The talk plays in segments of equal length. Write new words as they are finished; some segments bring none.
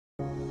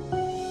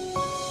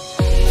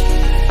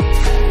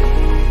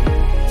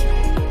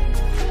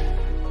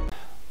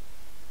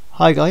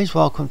Hi guys,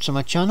 welcome to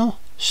my channel.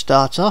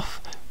 Start off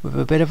with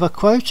a bit of a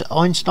quote.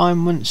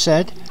 Einstein once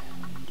said,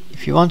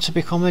 if you want to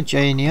become a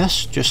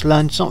genius, just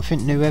learn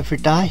something new every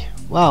day.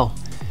 Well,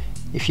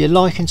 if you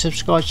like and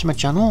subscribe to my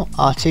channel,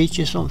 I'll teach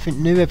you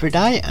something new every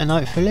day and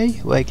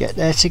hopefully we'll get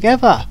there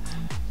together.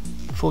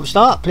 Before we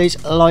start,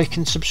 please like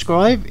and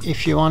subscribe.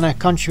 If you want to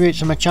contribute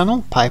to my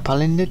channel,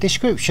 PayPal in the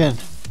description.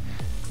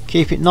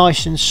 Keep it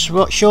nice and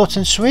short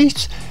and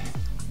sweet.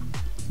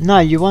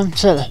 Now you want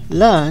to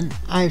learn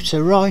how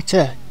to write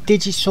a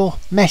digital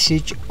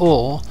message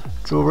or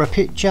draw a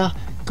picture.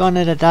 Gone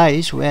are the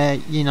days where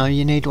you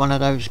need one of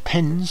those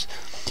pens.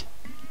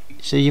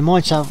 So you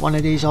might have one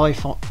of these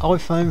iPhone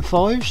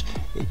 5s.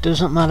 It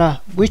doesn't matter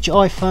which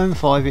iPhone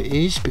 5 it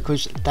is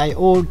because they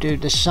all do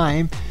the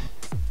same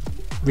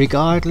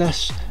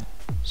regardless.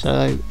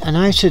 So, and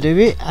how to do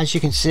it, as you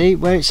can see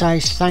where it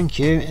says thank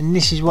you, and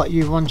this is what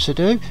you want to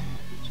do.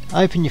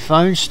 Open your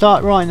phone,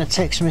 start writing a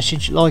text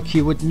message like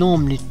you would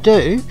normally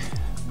do,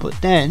 but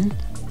then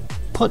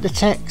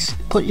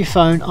put your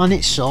phone on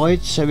its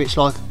side so it's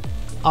like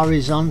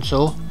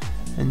horizontal,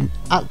 and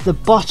at the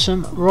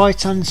bottom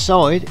right hand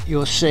side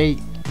you'll see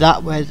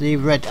that where the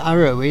red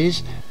arrow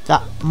is,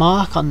 that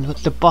mark on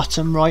the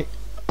bottom right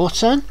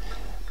button,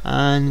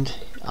 and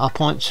I'll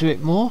point to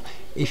it more.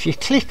 If you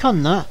click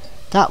on that,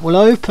 that will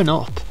open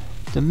up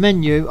the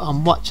menu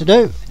on what to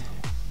do,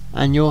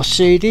 and you'll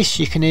see this.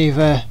 You can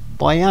either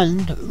by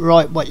hand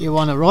write what you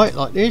want to write,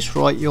 like this,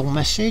 write your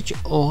message,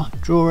 or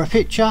draw a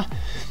picture.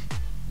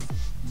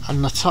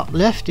 On the top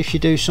left, if you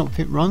do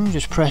something wrong,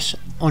 just press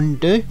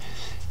undo.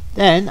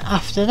 Then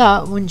after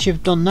that, once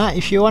you've done that,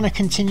 if you want to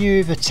continue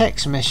with a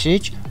text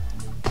message,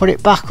 put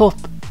it back up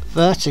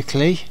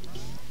vertically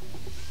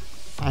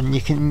and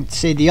you can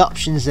see the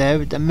options there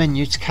with the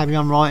menu to carry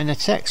on writing a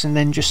text, and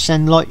then just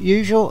send like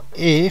usual.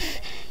 If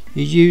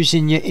you're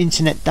using your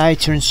internet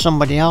data and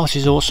somebody else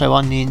is also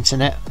on the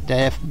internet,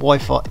 their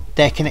Wi-Fi,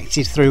 they're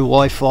connected through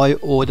Wi-Fi,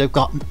 or they've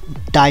got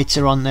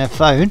data on their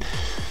phone,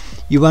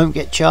 you won't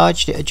get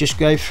charged. It'll just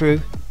go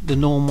through the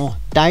normal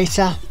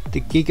data,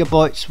 the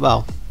gigabytes,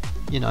 well,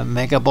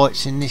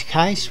 megabytes in this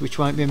case, which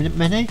won't be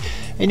many.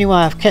 Anyway,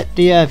 I've kept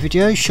the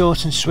video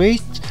short and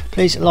sweet.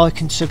 Please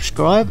like and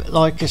subscribe.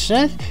 Like I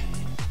said,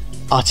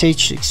 I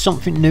teach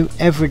something new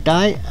every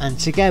day, and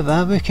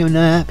together we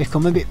can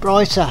become a bit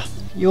brighter.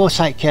 You all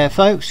take care,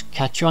 folks.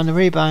 Catch you on the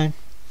rebound.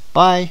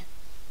 Bye.